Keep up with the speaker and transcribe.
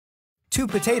2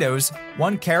 potatoes,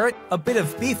 1 carrot, a bit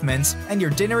of beef mince, and your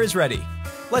dinner is ready.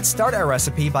 Let's start our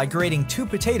recipe by grating 2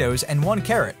 potatoes and 1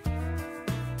 carrot.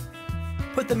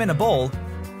 Put them in a bowl.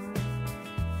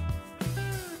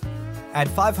 Add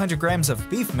 500 grams of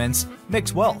beef mince,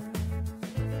 mix well.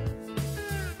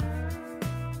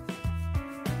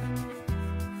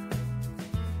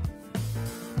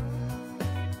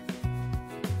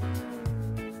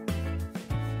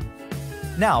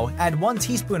 Now add 1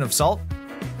 teaspoon of salt,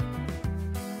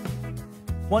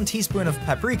 1 teaspoon of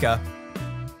paprika,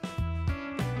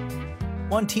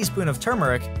 1 teaspoon of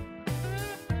turmeric,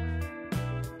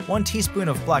 1 teaspoon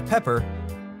of black pepper,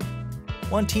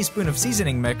 1 teaspoon of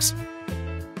seasoning mix,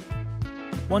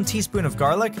 1 teaspoon of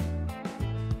garlic,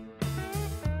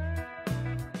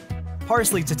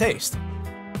 parsley to taste.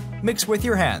 Mix with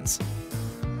your hands.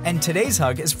 And today's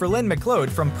hug is for Lynn McLeod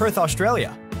from Perth,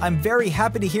 Australia. I'm very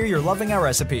happy to hear you're loving our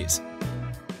recipes.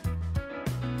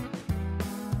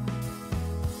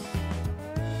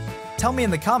 Tell me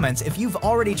in the comments if you've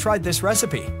already tried this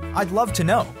recipe. I'd love to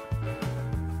know.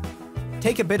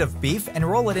 Take a bit of beef and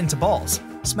roll it into balls,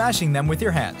 smashing them with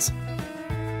your hands.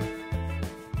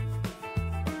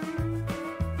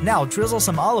 Now drizzle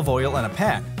some olive oil in a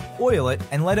pan, oil it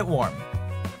and let it warm.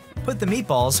 Put the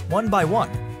meatballs one by one.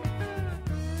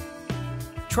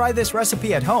 Try this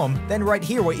recipe at home, then write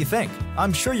here what you think.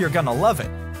 I'm sure you're gonna love it.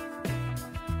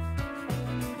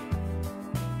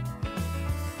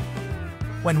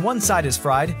 When one side is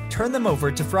fried, turn them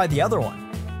over to fry the other one.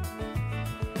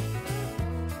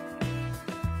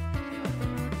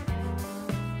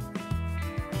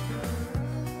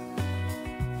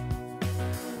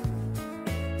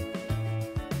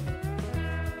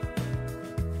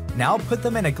 Now put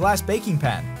them in a glass baking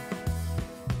pan.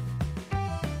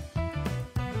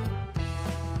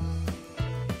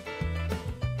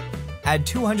 Add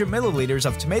 200 milliliters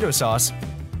of tomato sauce,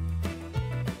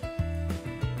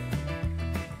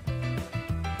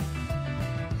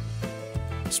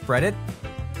 spread it,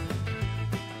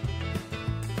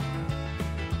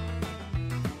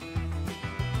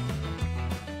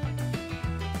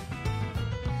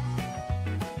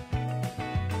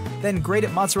 then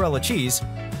grated mozzarella cheese,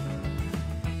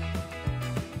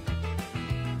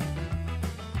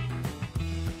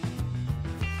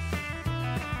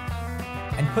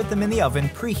 and put them in the oven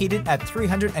preheated at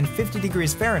 350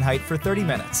 degrees Fahrenheit for 30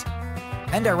 minutes.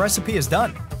 And our recipe is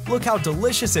done. Look how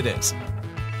delicious it is.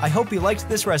 I hope you liked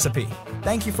this recipe.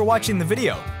 Thank you for watching the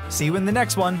video. See you in the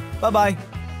next one. Bye-bye.